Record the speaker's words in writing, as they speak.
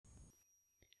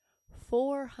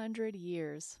400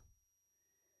 years.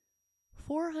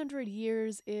 400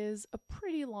 years is a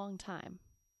pretty long time.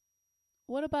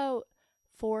 What about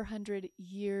 400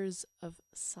 years of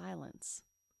silence?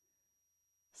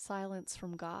 Silence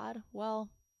from God? Well,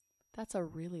 that's a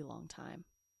really long time.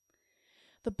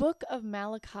 The book of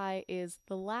Malachi is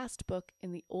the last book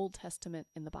in the Old Testament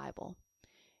in the Bible.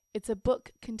 It's a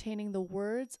book containing the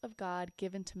words of God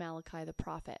given to Malachi the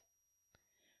prophet.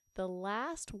 The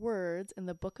last words in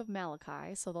the book of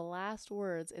Malachi, so the last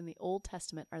words in the Old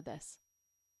Testament, are this: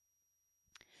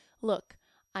 "Look,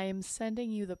 I am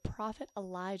sending you the prophet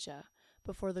Elijah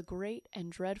before the great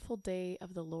and dreadful day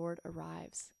of the Lord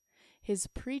arrives. His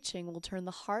preaching will turn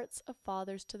the hearts of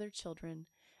fathers to their children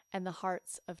and the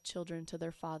hearts of children to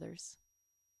their fathers."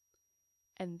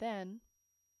 And then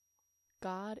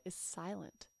God is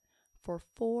silent for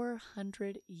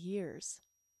 400 years.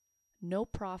 No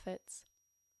prophets,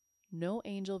 no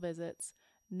angel visits,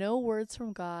 no words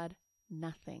from God,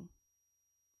 nothing.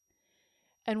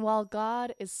 And while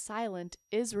God is silent,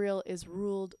 Israel is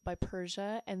ruled by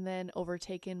Persia and then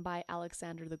overtaken by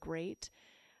Alexander the Great,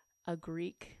 a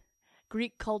Greek.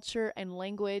 Greek culture and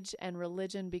language and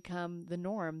religion become the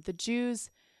norm. The Jews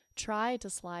try to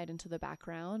slide into the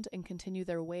background and continue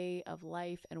their way of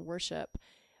life and worship,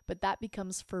 but that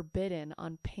becomes forbidden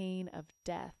on pain of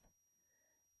death.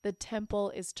 The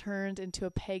temple is turned into a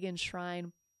pagan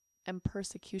shrine and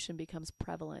persecution becomes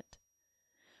prevalent.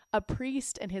 A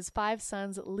priest and his 5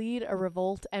 sons lead a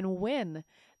revolt and win.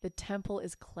 The temple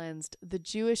is cleansed. The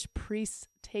Jewish priests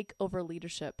take over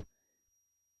leadership.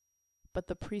 But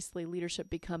the priestly leadership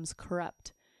becomes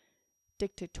corrupt,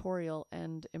 dictatorial,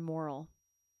 and immoral.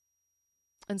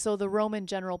 And so the Roman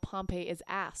general Pompey is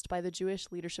asked by the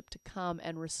Jewish leadership to come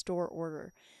and restore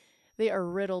order. They are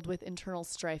riddled with internal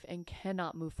strife and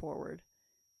cannot move forward.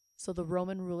 So the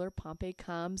Roman ruler Pompey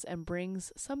comes and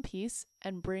brings some peace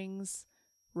and brings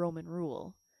Roman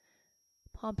rule.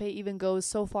 Pompey even goes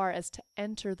so far as to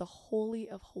enter the Holy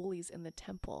of Holies in the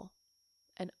temple,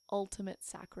 an ultimate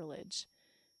sacrilege,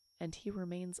 and he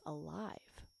remains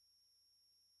alive.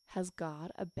 Has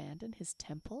God abandoned his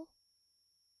temple?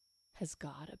 Has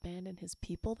God abandoned his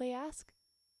people, they ask?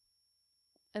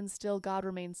 And still God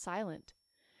remains silent.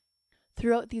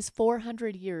 Throughout these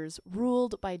 400 years,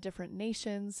 ruled by different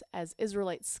nations, as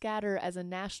Israelites scatter, as a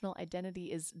national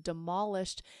identity is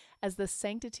demolished, as the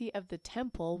sanctity of the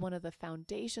temple, one of the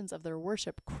foundations of their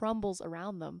worship, crumbles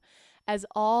around them, as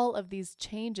all of these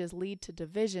changes lead to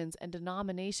divisions and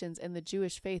denominations in the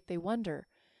Jewish faith, they wonder,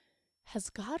 has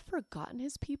God forgotten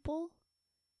his people?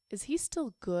 Is he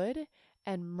still good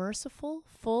and merciful,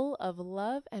 full of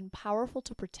love and powerful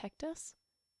to protect us?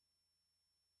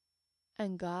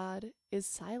 And God is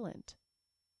silent.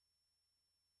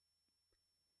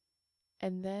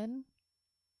 And then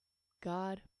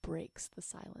God breaks the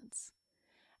silence.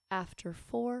 After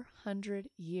 400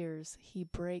 years, he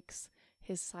breaks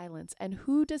his silence. And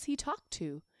who does he talk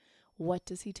to? What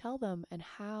does he tell them? And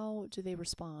how do they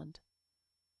respond?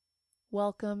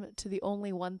 Welcome to the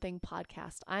Only One Thing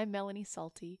podcast. I'm Melanie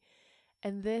Salty,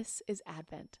 and this is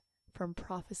Advent, from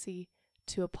prophecy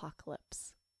to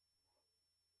apocalypse.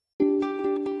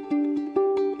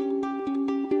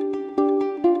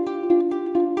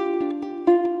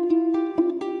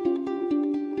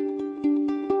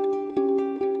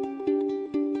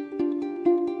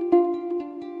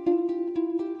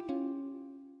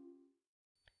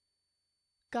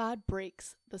 God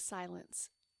breaks the silence.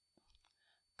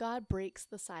 God breaks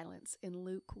the silence in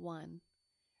Luke 1.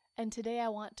 And today I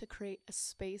want to create a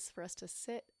space for us to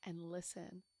sit and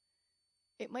listen.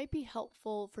 It might be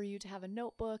helpful for you to have a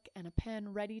notebook and a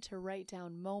pen ready to write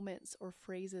down moments or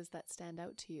phrases that stand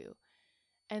out to you,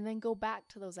 and then go back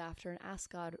to those after and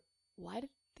ask God, why did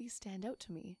these stand out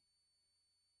to me?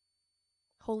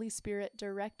 Holy Spirit,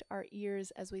 direct our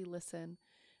ears as we listen.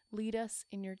 Lead us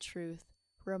in your truth.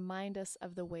 Remind us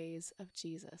of the ways of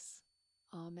Jesus.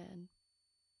 Amen.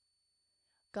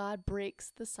 God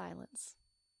breaks the silence.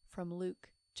 From Luke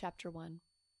chapter 1.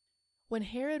 When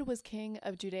Herod was king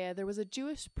of Judea, there was a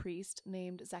Jewish priest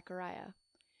named Zechariah.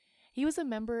 He was a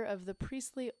member of the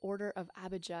priestly order of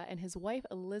Abijah, and his wife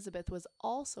Elizabeth was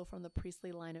also from the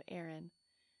priestly line of Aaron.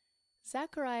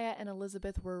 Zechariah and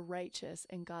Elizabeth were righteous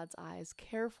in God's eyes,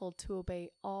 careful to obey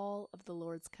all of the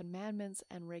Lord's commandments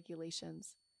and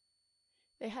regulations.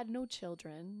 They had no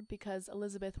children because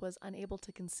Elizabeth was unable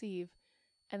to conceive,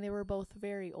 and they were both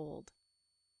very old.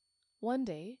 One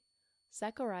day,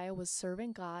 Zechariah was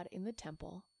serving God in the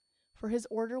temple, for his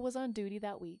order was on duty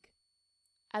that week.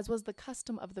 As was the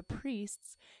custom of the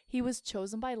priests, he was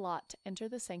chosen by lot to enter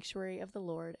the sanctuary of the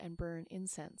Lord and burn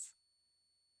incense.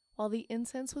 While the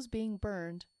incense was being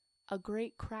burned, a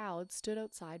great crowd stood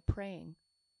outside praying.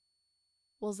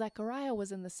 While Zechariah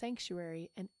was in the sanctuary,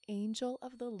 an angel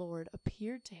of the Lord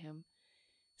appeared to him,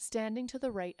 standing to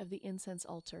the right of the incense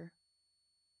altar.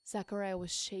 Zechariah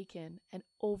was shaken and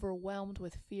overwhelmed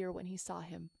with fear when he saw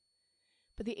him.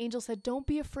 But the angel said, "Don't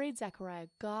be afraid, Zechariah.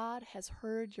 God has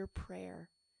heard your prayer.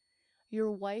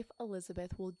 Your wife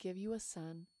Elizabeth will give you a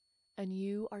son, and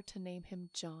you are to name him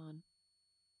John.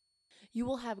 You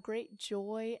will have great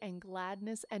joy and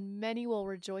gladness, and many will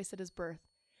rejoice at his birth,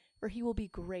 for he will be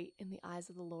great in the eyes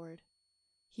of the Lord.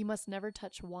 He must never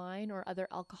touch wine or other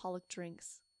alcoholic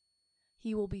drinks.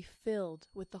 He will be filled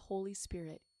with the Holy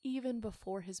Spirit even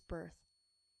before his birth,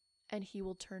 and he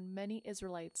will turn many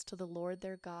Israelites to the Lord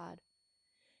their God.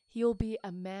 He will be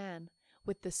a man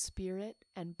with the spirit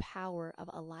and power of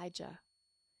Elijah.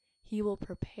 He will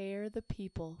prepare the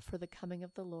people for the coming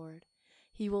of the Lord.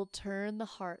 He will turn the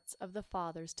hearts of the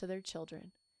fathers to their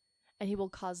children, and he will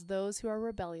cause those who are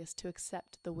rebellious to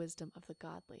accept the wisdom of the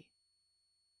godly."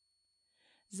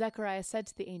 Zechariah said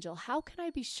to the angel, "How can I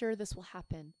be sure this will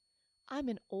happen? I'm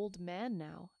an old man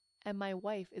now, and my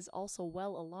wife is also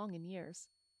well along in years."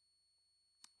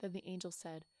 Then the angel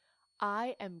said,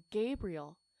 "I am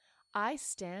Gabriel. I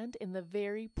stand in the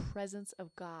very presence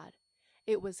of God.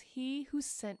 It was he who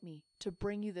sent me to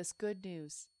bring you this good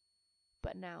news.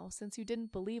 But now, since you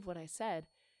didn't believe what I said,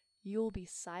 you will be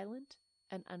silent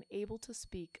and unable to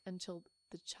speak until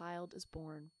the child is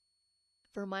born.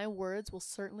 For my words will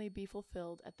certainly be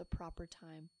fulfilled at the proper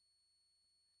time."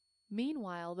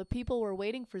 Meanwhile, the people were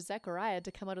waiting for Zechariah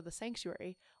to come out of the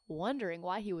sanctuary, wondering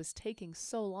why he was taking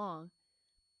so long.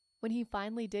 When he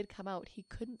finally did come out, he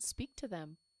couldn't speak to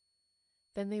them.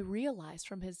 Then they realized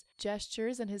from his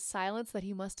gestures and his silence that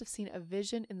he must have seen a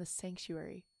vision in the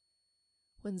sanctuary.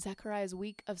 When Zechariah's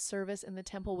week of service in the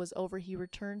temple was over, he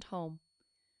returned home.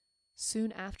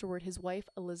 Soon afterward, his wife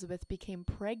Elizabeth became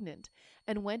pregnant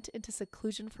and went into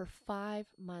seclusion for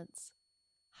 5 months.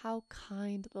 "How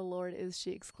kind the Lord is,"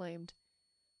 she exclaimed.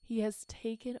 "He has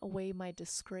taken away my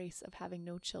disgrace of having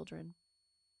no children."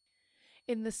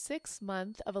 In the 6th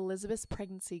month of Elizabeth's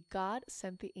pregnancy, God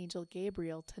sent the angel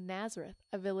Gabriel to Nazareth,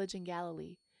 a village in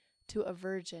Galilee, to a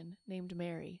virgin named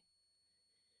Mary.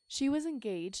 She was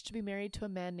engaged to be married to a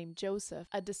man named Joseph,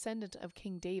 a descendant of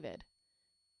King David.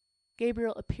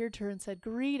 Gabriel appeared to her and said,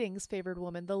 "Greetings, favored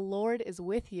woman, the Lord is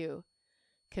with you."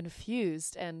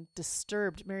 Confused and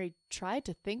disturbed, Mary tried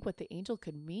to think what the angel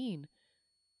could mean.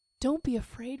 "Don't be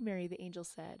afraid, Mary," the angel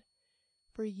said,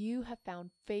 "for you have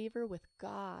found favor with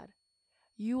God.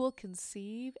 You will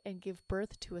conceive and give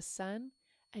birth to a son,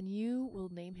 and you will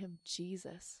name him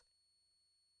Jesus.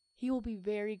 He will be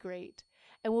very great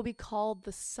and will be called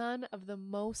the Son of the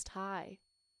Most High.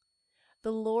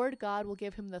 The Lord God will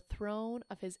give him the throne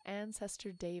of his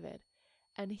ancestor David,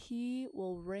 and he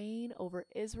will reign over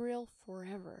Israel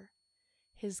forever.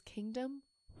 His kingdom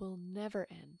will never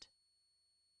end."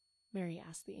 Mary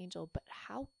asked the angel, "But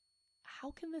how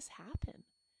can this happen?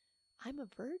 I'm a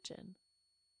virgin."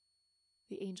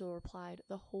 The angel replied,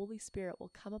 "The Holy Spirit will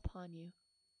come upon you,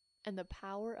 and the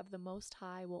power of the Most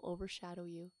High will overshadow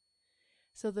you.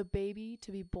 So the baby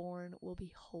to be born will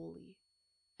be holy,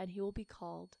 and he will be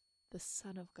called the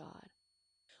Son of God.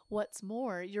 What's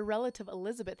more, your relative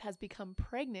Elizabeth has become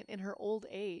pregnant in her old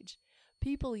age.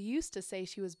 People used to say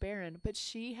she was barren, but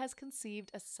she has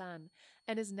conceived a son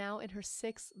and is now in her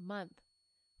 6th month,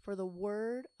 for the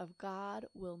word of God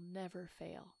will never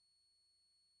fail."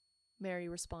 Mary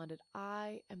responded,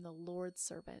 "I am the Lord's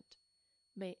servant.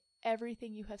 May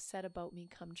everything you have said about me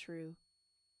come true."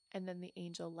 And then the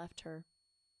angel left her.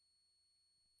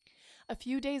 A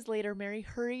few days later, Mary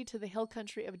hurried to the hill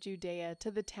country of Judea, to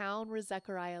the town where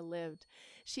Zechariah lived.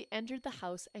 She entered the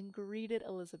house and greeted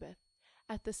Elizabeth.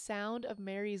 At the sound of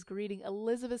Mary's greeting,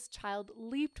 Elizabeth's child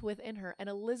leaped within her, and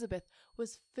Elizabeth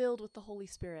was filled with the Holy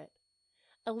Spirit.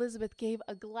 Elizabeth gave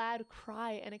a glad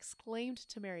cry and exclaimed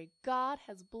to Mary, "God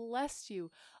has blessed you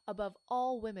above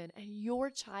all women, and your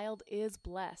child is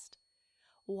blessed.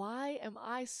 Why am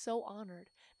I so honored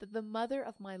that the mother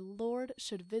of my Lord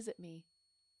should visit me?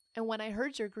 And when I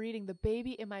heard your greeting, the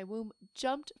baby in my womb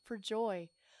jumped for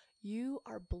joy. You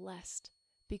are blessed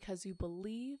because you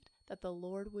believed that the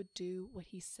Lord would do what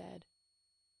he said."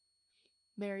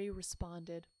 Mary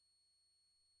responded,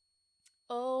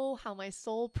 "Oh, how my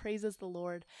soul praises the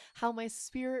Lord, how my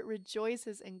spirit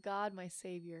rejoices in God my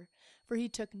Savior, for he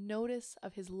took notice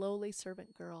of his lowly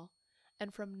servant girl.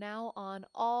 And from now on,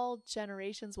 all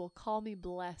generations will call me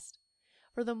blessed.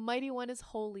 For the Mighty One is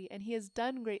holy, and he has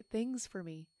done great things for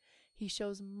me. He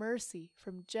shows mercy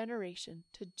from generation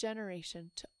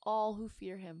to all who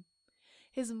fear him.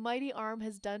 His mighty arm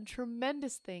has done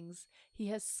tremendous things. He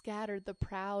has scattered the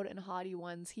proud and haughty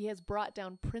ones. He has brought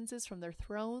down princes from their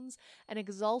thrones and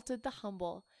exalted the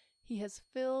humble. He has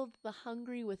filled the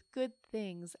hungry with good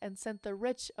things and sent the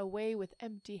rich away with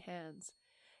empty hands.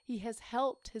 He has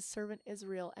helped his servant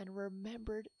Israel and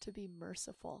remembered to be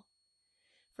merciful.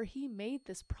 For he made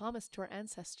this promise to our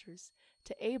ancestors,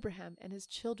 to Abraham and his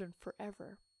children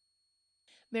forever.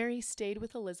 Mary stayed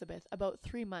with Elizabeth about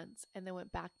 3 months and then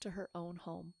went back to her own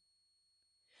home.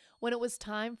 When it was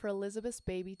time for Elizabeth's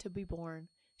baby to be born,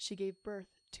 she gave birth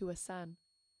to a son.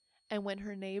 And when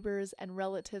her neighbors and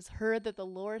relatives heard that the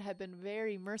Lord had been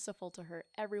very merciful to her,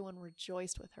 everyone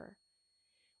rejoiced with her.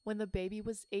 When the baby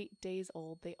was 8 days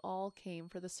old, they all came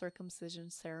for the circumcision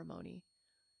ceremony.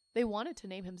 They wanted to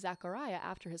name him Zechariah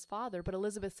after his father, but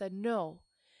Elizabeth said, "No,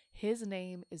 his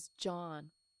name is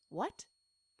John." "What?"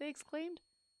 they exclaimed.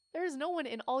 "There is no one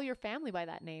in all your family by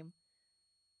that name."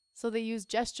 So they used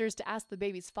gestures to ask the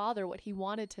baby's father what he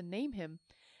wanted to name him,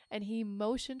 and he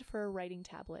motioned for a writing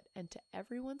tablet, and to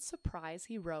everyone's surprise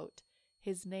he wrote,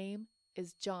 "His name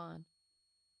is John."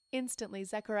 Instantly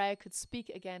Zechariah could speak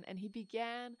again, and he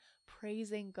began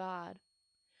praising God.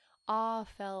 Awe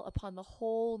fell upon the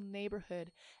whole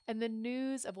neighborhood, and the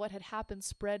news of what had happened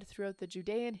spread throughout the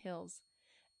Judean hills.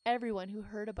 Everyone who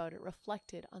heard about it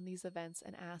reflected on these events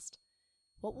and asked,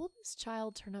 "What will this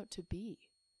child turn out to be?"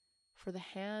 For the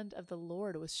hand of the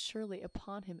Lord was surely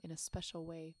upon him in a special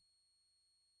way.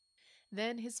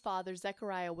 Then his father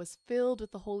Zechariah was filled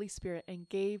with the Holy Spirit and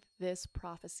gave this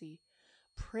prophecy: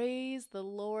 "Praise the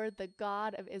Lord, the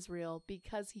God of Israel,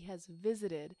 because he has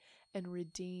visited and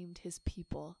redeemed his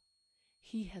people.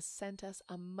 He has sent us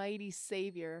a mighty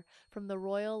Savior from the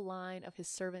royal line of his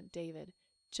servant David,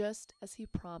 just as he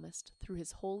promised through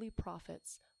his holy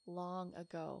prophets long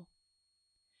ago.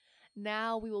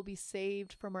 Now we will be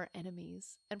saved from our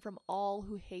enemies and from all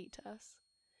who hate us.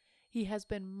 He has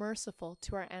been merciful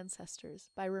to our ancestors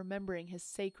by remembering his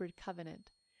sacred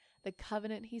covenant, the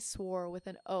covenant he swore with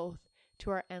an oath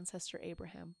to our ancestor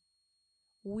Abraham.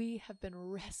 We have been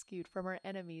rescued from our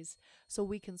enemies so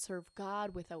we can serve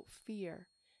God without fear,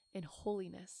 in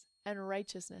holiness and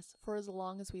righteousness for as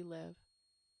long as we live.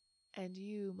 And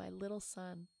you, my little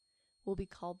son, will be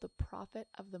called the prophet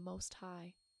of the Most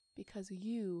High, because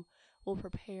you will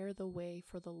prepare the way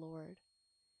for the Lord.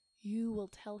 You will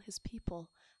tell his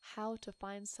people how to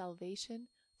find salvation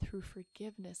through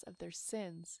forgiveness of their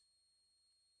sins.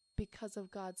 Because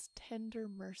of God's tender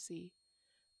mercy,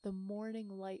 the morning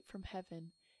light from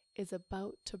heaven is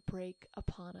about to break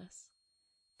upon us,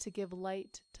 to give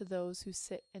light to those who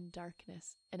sit in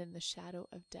darkness and in the shadow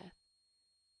of death,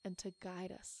 and to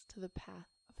guide us to the path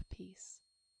of peace.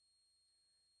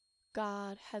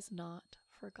 God has not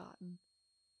forgotten.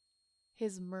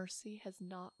 His mercy has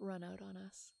not run out on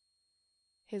us.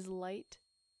 His light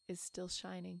is still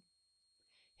shining.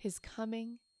 His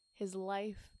coming, his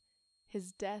life,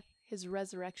 his death, his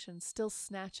resurrection still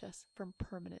snatch us from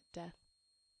permanent death.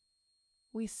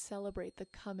 We celebrate the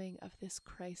coming of this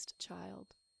Christ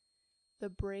child, the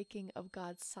breaking of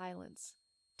God's silence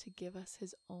to give us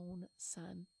his own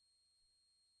Son.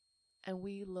 And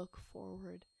we look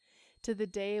forward to the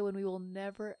day when we will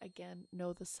never again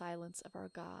know the silence of our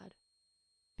God,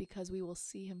 because we will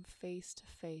see him face to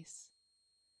face.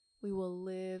 We will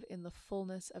live in the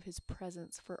fullness of his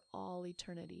presence for all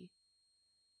eternity.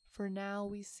 For now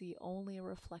we see only a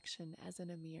reflection as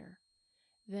in a mirror.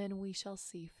 Then we shall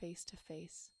see face to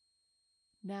face.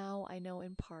 Now I know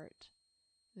in part.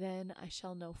 Then I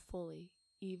shall know fully,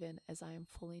 even as I am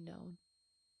fully known.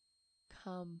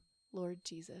 Come, Lord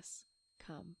Jesus,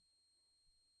 come.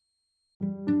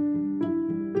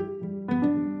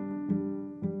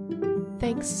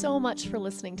 Thanks so much for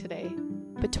listening today.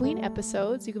 Between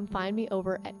episodes, you can find me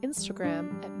over at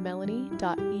Instagram at melanie.e.salty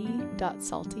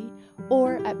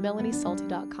or at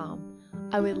melaniesalty.com.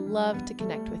 I would love to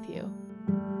connect with you.